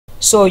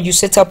So you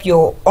set up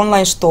your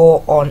online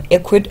store on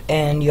Ecwid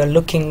and you're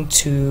looking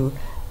to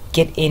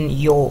get in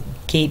your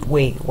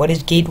gateway. What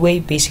is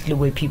gateway? Basically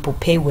where people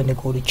pay when they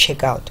go to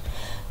checkout.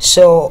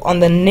 So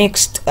on the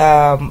next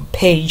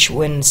page,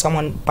 when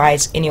someone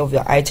buys any of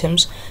your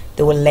items,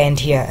 they will land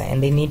here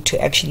and they need to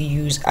actually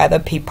use either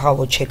PayPal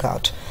or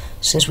checkout.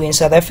 Since we're in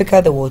South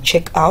Africa, they will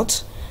check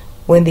out.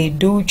 When they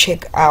do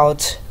check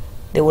out,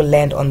 they will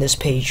land on this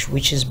page,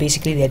 which is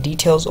basically their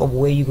details of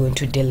where you're going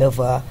to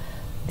deliver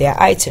their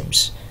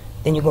items.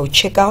 Then you go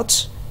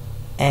checkout,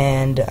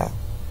 and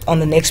on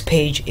the next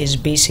page is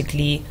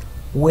basically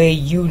where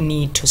you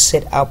need to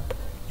set up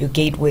your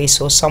gateway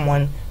so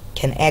someone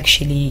can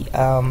actually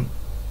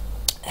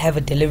have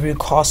a delivery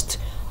cost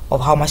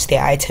of how much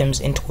their items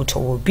in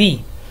total will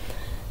be.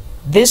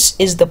 This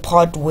is the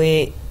part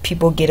where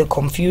people get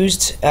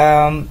confused.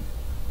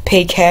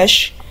 Pay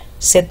cash,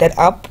 set that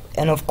up,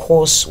 and of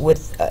course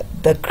with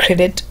the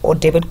credit or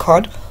debit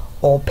card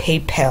or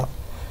PayPal.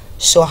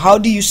 So how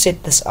do you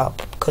set this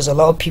up? Because a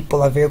lot of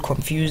people are very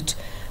confused.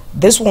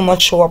 This will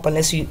not show up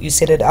unless you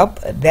set it up.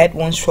 That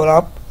won't show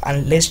up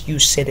unless you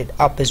set it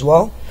up as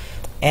well.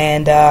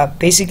 And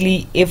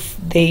basically if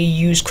they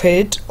use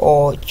credit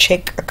or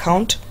check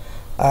account,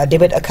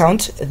 debit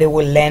account, they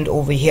will land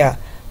over here.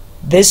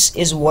 This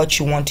is what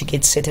you want to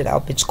get set it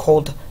up. It's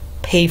called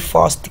Pay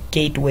Fast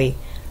Gateway.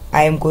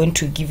 I am going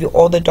to give you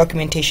all the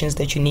documentations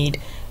that you need,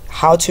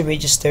 how to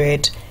register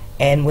it,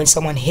 and when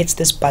someone hits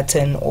this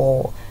button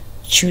or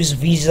choose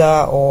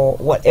Visa or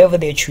whatever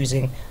they're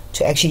choosing,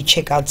 to actually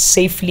check out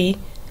safely,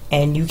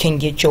 and you can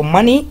get your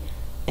money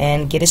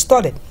and get it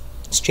started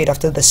straight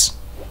after this.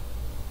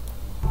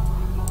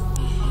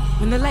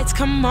 When the lights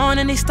come on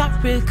and they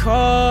stop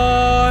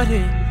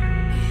recording,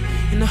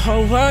 and the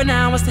whole world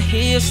now wants to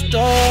hear your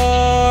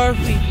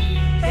story.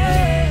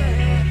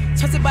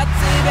 Talks about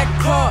that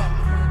car.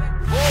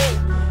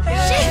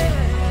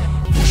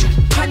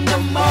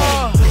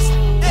 Panama,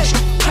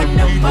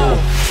 Panama,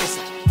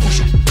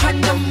 Panama,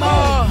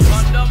 Panama,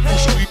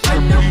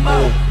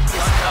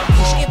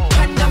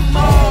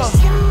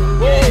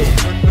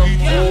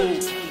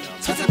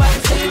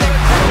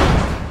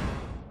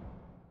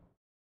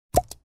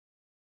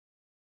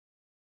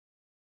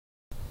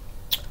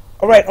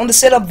 Alright, on the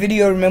setup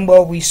video,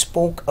 remember we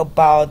spoke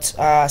about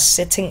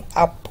setting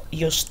up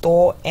your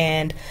store,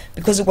 and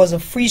because it was a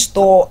free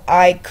store,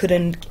 I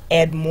couldn't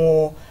add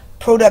more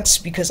products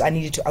because I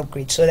needed to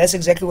upgrade. So that's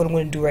exactly what I'm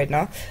going to do right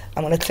now.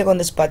 I'm going to click on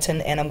this button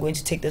and I'm going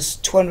to take this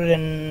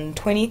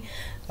 220.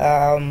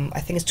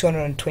 I think it's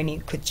 220.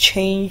 It could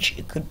change,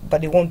 it could,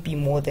 but it won't be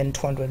more than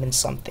 200 and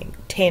something,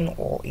 10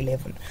 or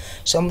 11.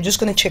 So I'm just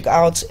going to check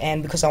out,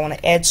 and because I want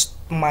to add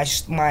my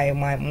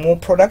more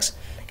products,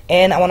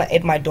 and I want to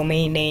add my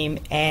domain name,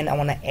 and I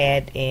want to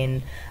add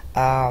in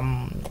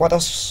what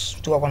else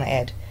do I want to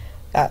add?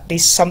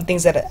 There's some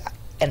things that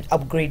an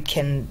upgrade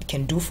can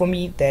do for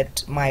me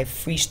that my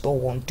free store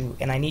won't do,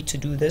 and I need to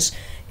do this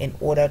in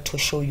order to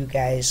show you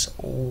guys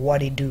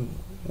what it do.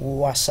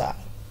 What's up?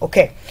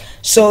 Okay,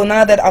 so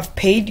now that I've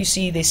paid, you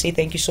see they say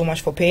thank you so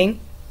much for paying.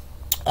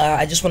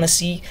 I just want to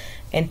see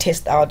and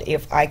test out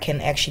if I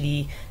can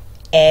actually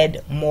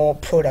add more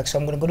products. So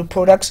I'm going to go to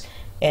products,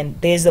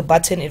 and there's the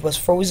button. It was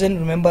frozen,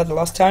 remember the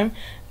last time.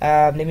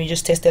 Let me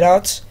just test it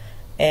out,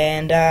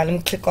 and let me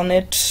click on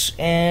it,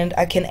 and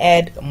I can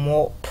add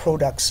more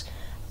products.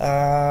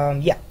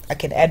 Yeah, I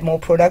can add more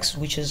products,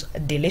 which is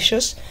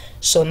delicious.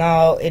 So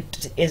now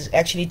it is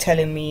actually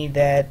telling me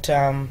that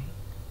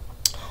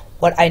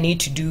what I need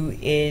to do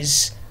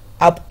is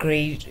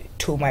upgrade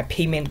to my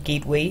payment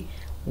gateway.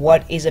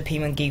 What is a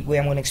payment gateway?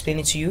 I'm going to explain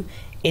it to you.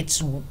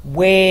 It's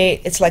where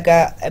it's like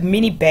a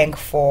mini bank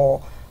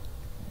for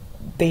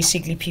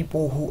basically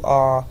people who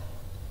are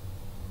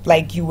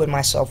like you and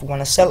myself. We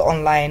want to sell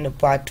online,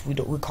 but we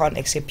can't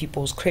accept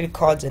people's credit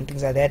cards and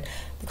things like that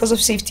because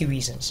of safety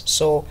reasons.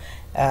 So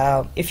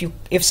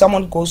if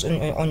someone goes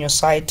on your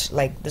site,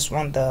 like this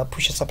one, the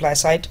Pusher Supply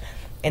site,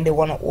 and they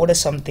want to order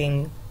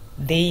something,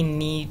 they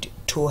need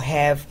to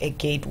have a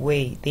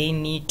gateway. They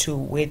need to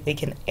where they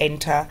can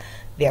enter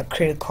their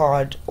credit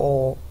card,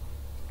 or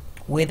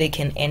where they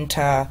can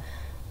enter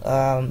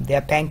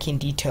their banking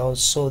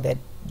details, so that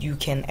you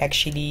can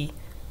actually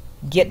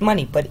get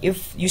money. But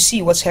if you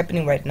see what's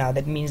happening right now,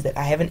 that means that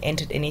I haven't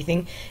entered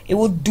anything. It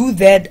will do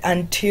that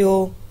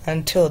until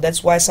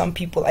that's why some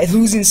people are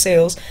losing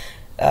sales,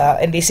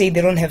 and they say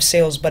they don't have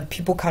sales, but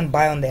people can't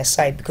buy on their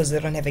site because they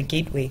don't have a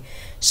gateway.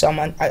 So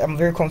I'm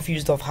very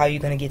confused of how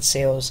you're gonna get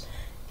sales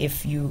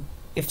if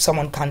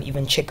someone can't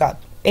even check out.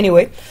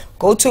 Anyway,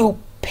 go to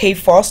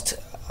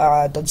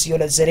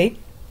payfast.co.za,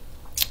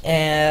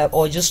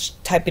 or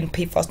just type in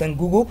payfast on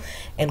Google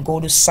and go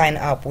to sign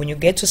up. When you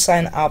get to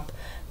sign up,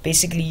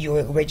 basically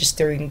you're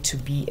registering to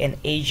be an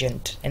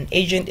agent. An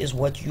agent is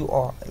what you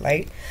are,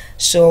 right?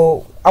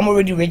 So I'm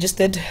already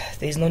registered.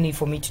 There's no need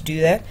for me to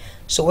do that.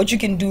 So what you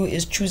can do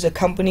is choose a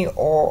company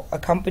or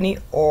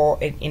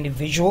an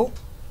individual.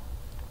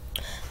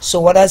 So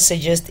what I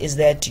suggest is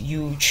that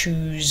you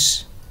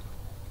choose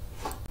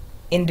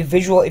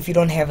individual if you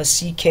don't have a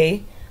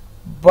CK,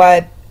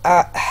 but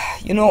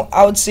you know,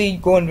 I would say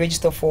go and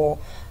register for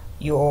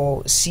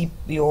your C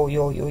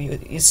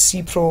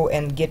Pro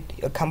and get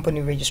a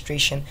company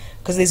registration,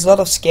 because there's a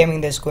lot of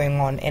scamming that's going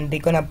on, and they're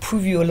gonna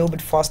approve you a little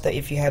bit faster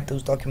if you have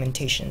those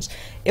documentations.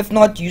 If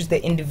not, use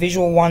the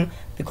individual one,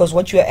 because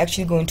what you are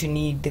actually going to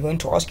need, they're going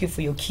to ask you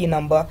for your key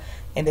number,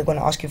 and they're going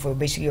to ask you for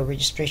basically your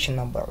registration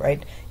number,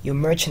 right? Your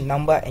merchant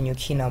number and your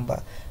key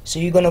number. So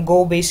you're going to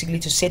go basically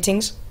to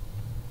settings,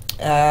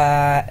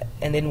 and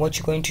then what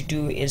you're going to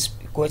do is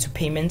go to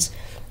payments,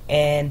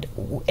 and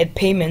at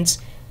payments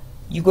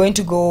you're going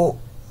to go,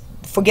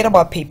 forget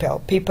about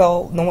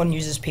PayPal. No one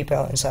uses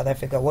PayPal in South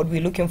Africa. What we're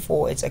looking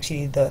for is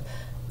actually the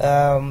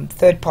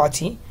third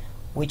party,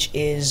 which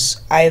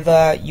is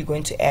either you're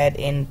going to add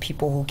in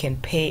people who can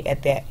pay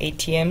at their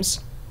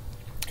ATMs,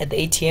 at the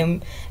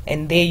ATM,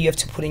 and there you have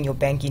to put in your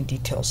banking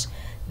details.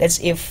 That's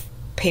if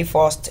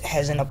PayFast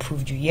hasn't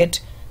approved you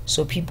yet.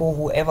 So people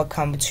who ever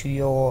come to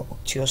your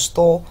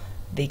store,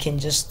 they can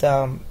just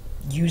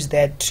use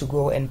that to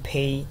go and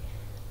pay.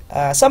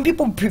 Some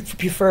people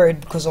prefer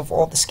it because of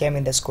all the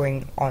scamming that's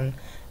going on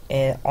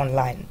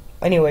online.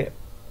 Anyway,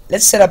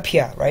 let's set up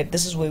here, right?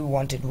 This is where we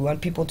want it. We want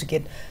people to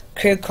get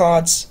credit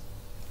cards.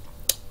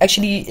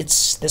 Actually,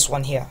 it's this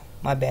one here,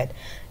 my bad.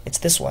 It's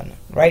this one,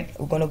 right?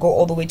 We're gonna go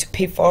all the way to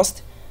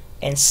PayFast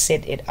and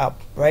set it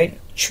up, right?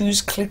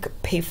 Click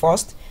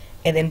PayFast,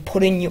 and then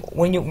put in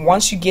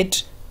once you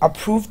get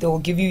approved, they will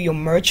give you your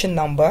merchant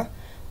number,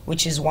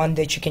 which is one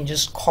that you can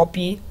just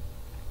copy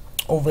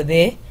over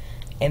there,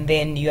 and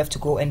then you have to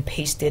go and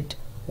paste it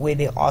where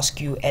they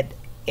ask you at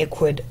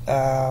Ecwid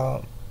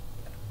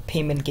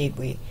payment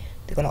gateway.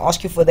 They're gonna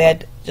ask you for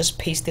that. Just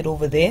paste it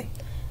over there,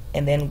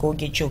 and then go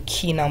get your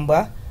key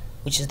number,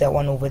 which is that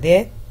one over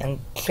there, and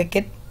click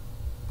it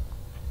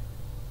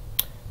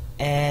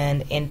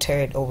and enter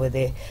it over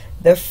there.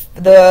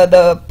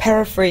 The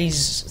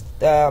paraphrase,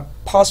 the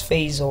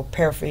passphrase or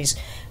paraphrase,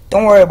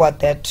 don't worry about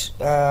that.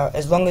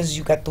 As long as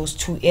you got those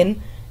two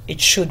in,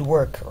 it should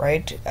work,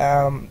 right?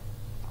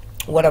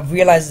 What I've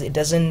realized, it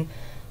doesn't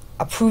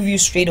approve you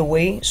straight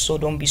away, so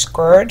don't be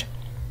scared.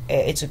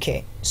 It's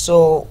okay.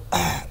 So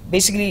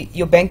basically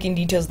your banking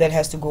details, that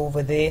has to go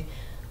over there.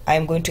 I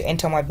am going to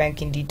enter my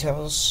banking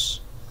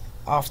details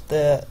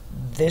after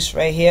this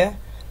right here,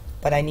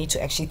 but I need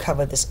to actually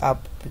cover this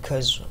up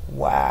because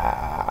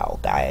wow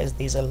guys,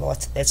 there's a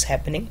lot that's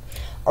happening.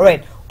 All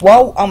right,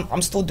 while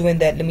I'm still doing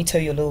that, let me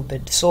tell you a little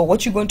bit. So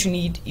what you're going to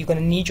need, you're going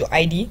to need your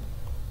ID,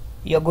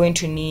 you're going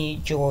to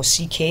need your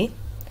CK,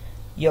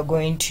 you're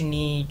going to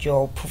need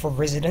your proof of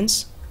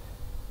residence,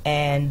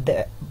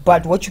 and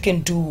but what you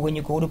can do when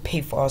you go to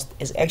PayFast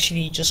is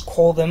actually just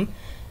call them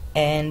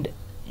and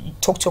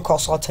talk to a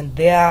consultant.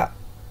 Their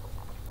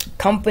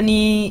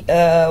company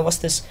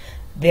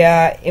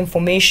their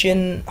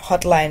information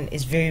hotline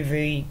is very,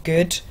 very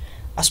good.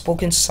 I've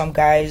spoken to some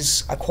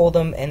guys, I called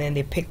them and then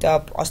they picked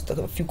up, asked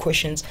a few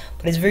questions,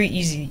 but it's very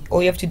easy.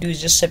 All you have to do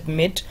is just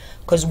submit,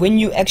 because when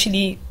you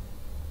actually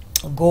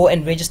go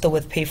and register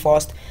with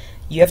PayFast,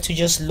 you have to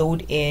just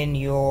load in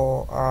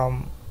your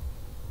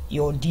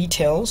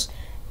details,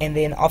 and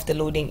then after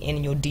loading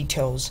in your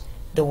details,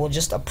 they will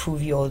just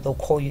approve you, or they'll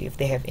call you if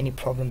they have any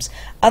problems.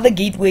 Other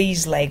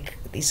gateways, like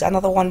there's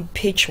another one,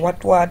 Pitch,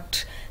 what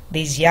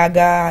there's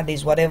Yanga,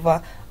 there's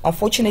whatever.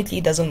 Unfortunately,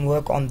 it doesn't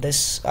work on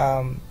this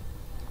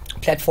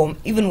platform.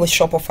 Even with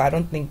Shopify, I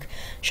don't think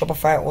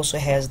Shopify also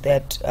has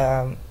that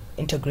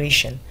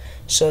integration.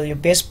 So your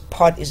best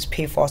part is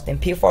PayFast, and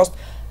PayFast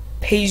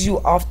pays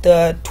you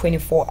after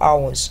 24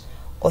 hours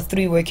or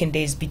 3 working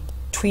days,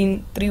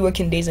 between 3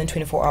 working days and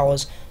 24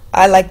 hours.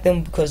 I like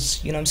them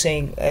because, you know what I'm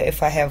saying,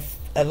 if I have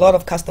a lot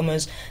of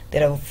customers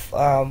that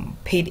have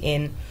paid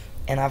in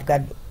and I've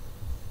got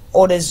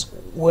orders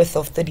worth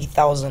of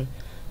 30,000,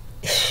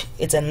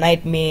 it's a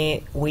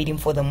nightmare waiting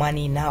for the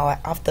money. Now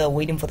after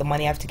waiting for the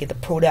money, I have to get the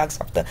products,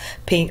 after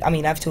paying, I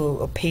have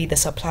to pay the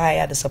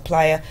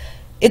supplier.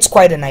 It's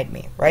quite a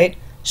nightmare, right?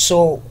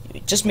 So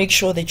just make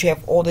sure that you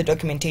have all the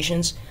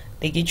documentations.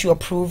 They get you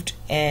approved,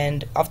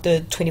 and after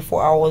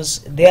 24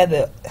 hours,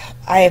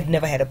 I have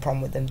never had a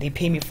problem with them. They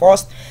pay me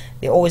fast,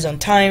 they're always on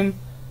time.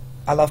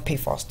 I love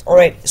PayFast.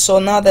 Alright, so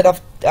now that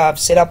I've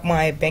set up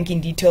my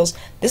banking details,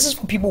 this is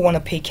for people who want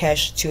to pay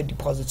cash to your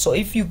deposit. So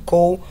if you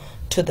go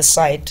to the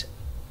site,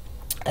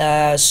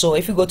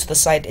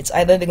 it's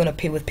either they're going to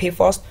pay with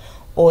PayFast,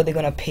 or they're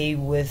going to pay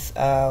with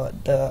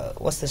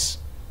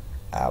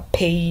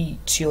pay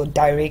to your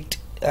direct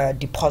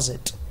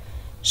deposit.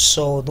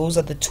 So those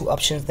are the two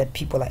options that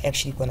people are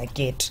actually going to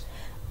get.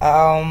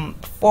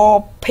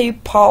 For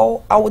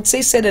PayPal, I would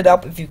say set it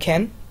up if you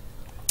can,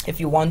 if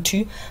you want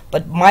to.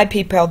 But my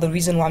PayPal, the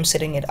reason why I'm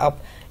setting it up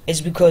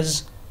is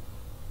because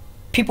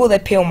people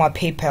that pay on my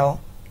PayPal,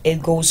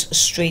 it goes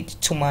straight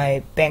to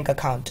my bank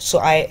account. So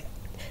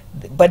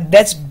but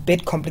that's a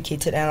bit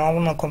complicated, and I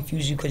don't want to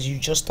confuse you because you're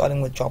just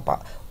starting with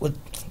drop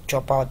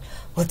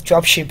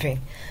shipping.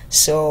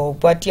 So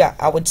but yeah,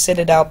 I would set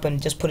it up and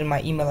just put in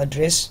my email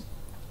address,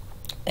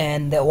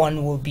 and that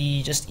one will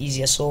be just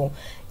easier. So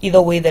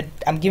either way, that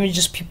I'm giving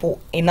just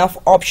people enough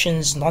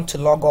options not to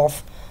log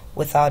off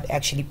without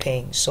actually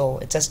paying. So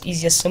it's as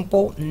easy as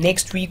simple.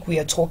 Next week we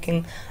are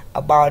talking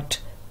about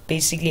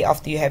basically,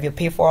 after you have your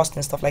pay fast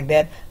and stuff like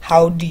that,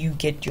 how do you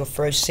get your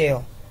first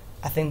sale.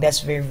 I think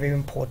that's very, very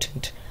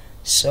important.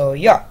 So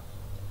yeah,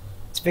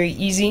 it's very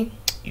easy.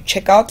 You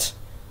check out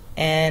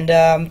and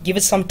give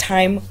it some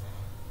time.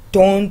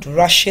 Don't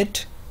rush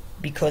it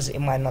because it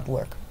might not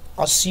work.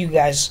 I'll see you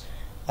guys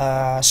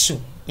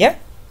soon. Yeah,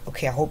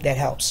 okay, I hope that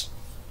helps.